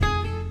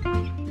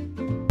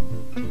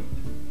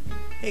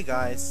Hey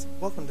guys,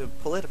 welcome to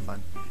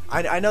Politifun.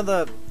 I know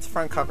the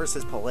front cover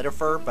says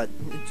Politifer, but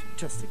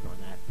just ignore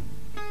that.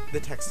 The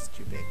text is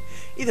too big.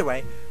 Either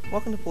way,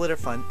 welcome to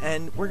Politifun,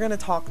 and we're going to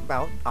talk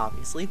about,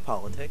 obviously,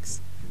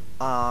 politics.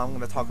 I'm going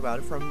to talk about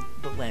it from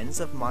the lens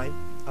of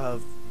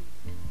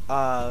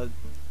how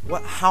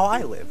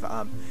I live,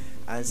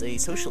 as a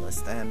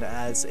socialist and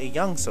as a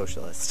young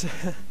socialist.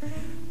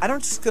 I'm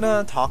just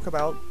going to talk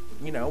about,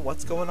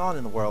 what's going on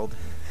in the world.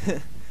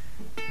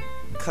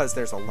 Because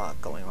there's a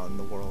lot going on in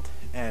the world,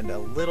 and a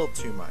little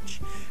too much.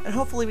 And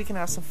hopefully we can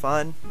have some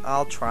fun.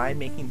 I'll try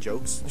making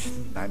jokes.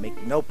 I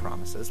make no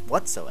promises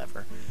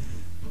whatsoever,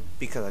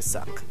 because I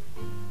suck,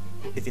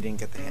 if you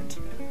didn't get the hint.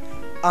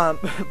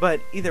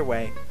 But either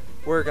way,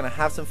 we're gonna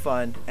have some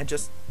fun, and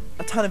just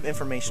a ton of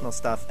informational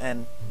stuff,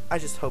 and I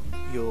just hope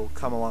you'll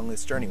come along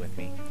this journey with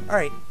me.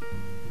 Alright,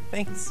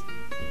 thanks.